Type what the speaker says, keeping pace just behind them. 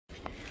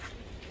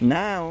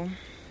Now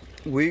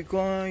we're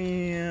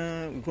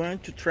going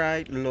to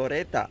try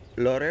Loretta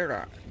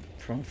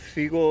from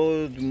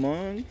Figo du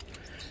Monde.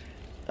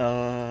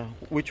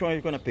 Which one are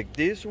you gonna pick?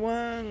 This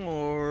one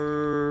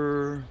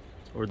or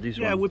this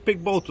one? Yeah, we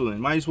pick both of them.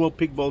 Might as well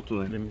pick both of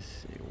them. Let me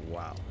see.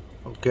 Wow.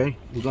 Okay,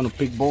 we're gonna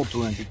pick both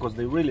of them because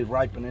they really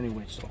ripen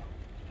anyway. So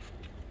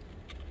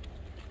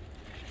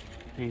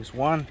here's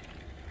one.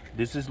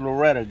 This is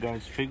Loretta,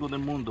 guys. Figo del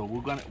Mundo.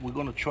 We're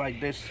gonna try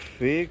this.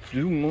 Fig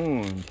du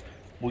Monde.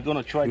 We're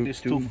gonna try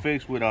these two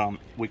figs with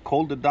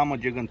Col de Dama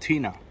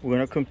Gegantina. We're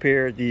gonna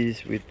compare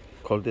these with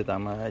Col de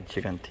Dama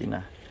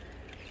Gegantina.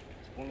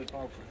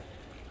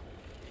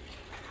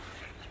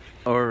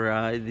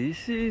 Alright,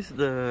 this is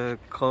the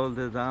Col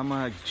de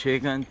Dama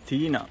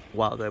Gegantina.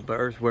 Wow, the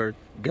birds were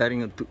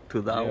getting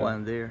to that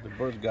one there. The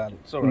birds got it.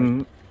 It's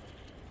alright.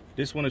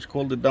 This one is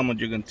called the Dama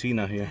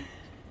Gegantina here.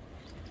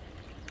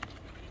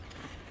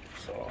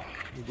 So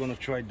we're gonna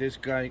try this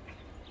guy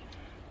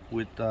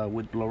with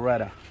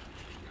Loretta.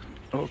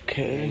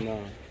 Okay.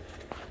 And,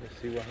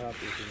 let's see what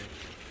happens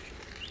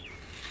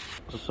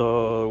here.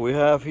 So we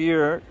have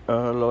here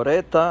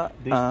Loretta.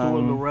 These two are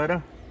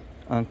Loretta.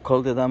 And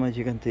Col de Dama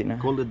Gegantina.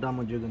 Col de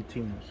Dama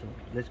Gegantina. So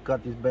let's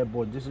cut this bad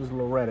boy. This is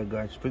Loretta,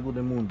 guys. Figo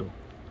del Mundo.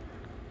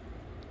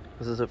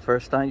 This is the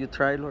first time you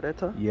tried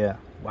Loretta? Yeah.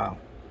 Wow.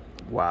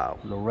 Wow.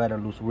 Loretta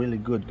looks really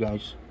good,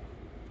 guys.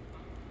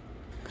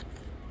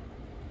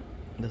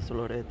 That's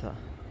Loretta.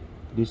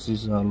 This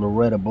is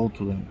Loretta, both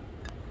of them.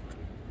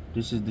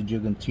 This is the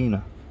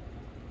Gegantina.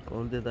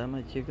 Col de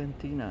Dama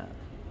Gegantina.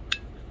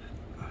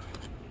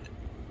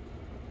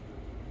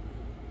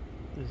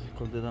 This is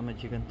Col de Dama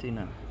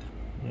Gegantina.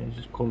 Yeah, it's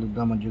just called the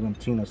Dama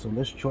Gegantina. So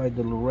let's try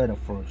the Loretta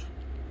first.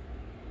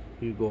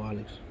 Here you go,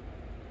 Alex.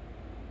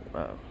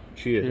 Wow.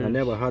 Cheers. I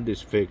never had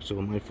this fig,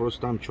 so my first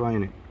time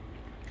trying it.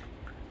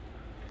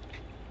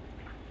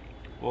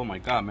 Oh my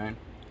God, man.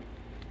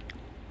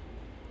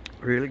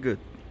 Really good.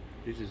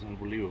 This is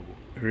unbelievable.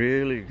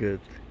 Really good.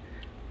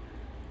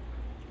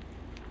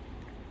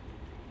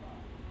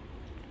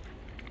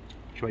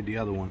 Try the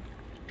other one.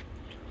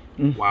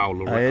 Wow,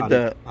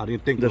 Loretta. I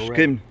didn't think the Loretta,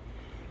 skin.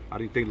 I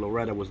didn't think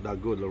Loretta was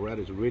that good.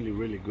 Loretta is really,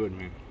 really good,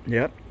 man.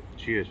 Yep.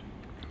 Cheers.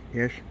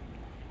 Yes.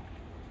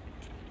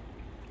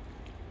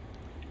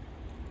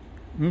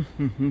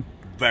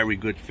 Very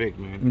good fig,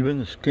 man. Even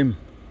the skin.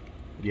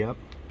 Yep.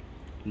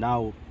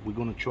 Now we're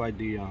gonna try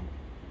the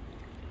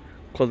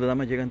Col de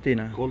Dama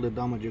Gegantina. Col de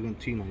Dama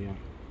Gegantina, yeah.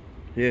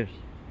 Yes.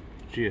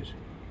 Cheers.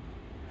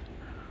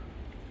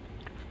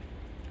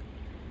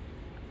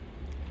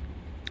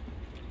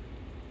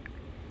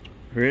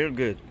 Real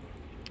good.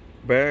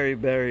 Very,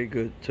 very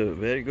good too.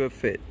 Very good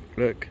fit.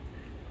 Look.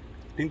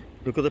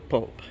 Look at the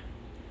pulp.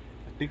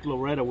 I think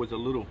Loretta was a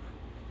little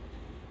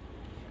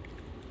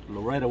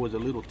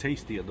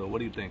tastier though. What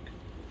do you think?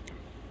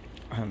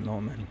 I don't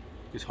know, man.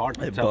 It's hard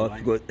to They're tell, both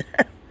right? good.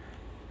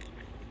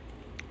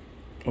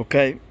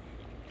 Okay.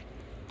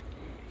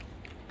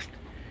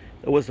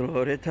 That was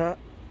Loretta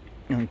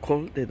and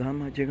Col de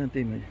Dama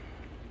Gegantina.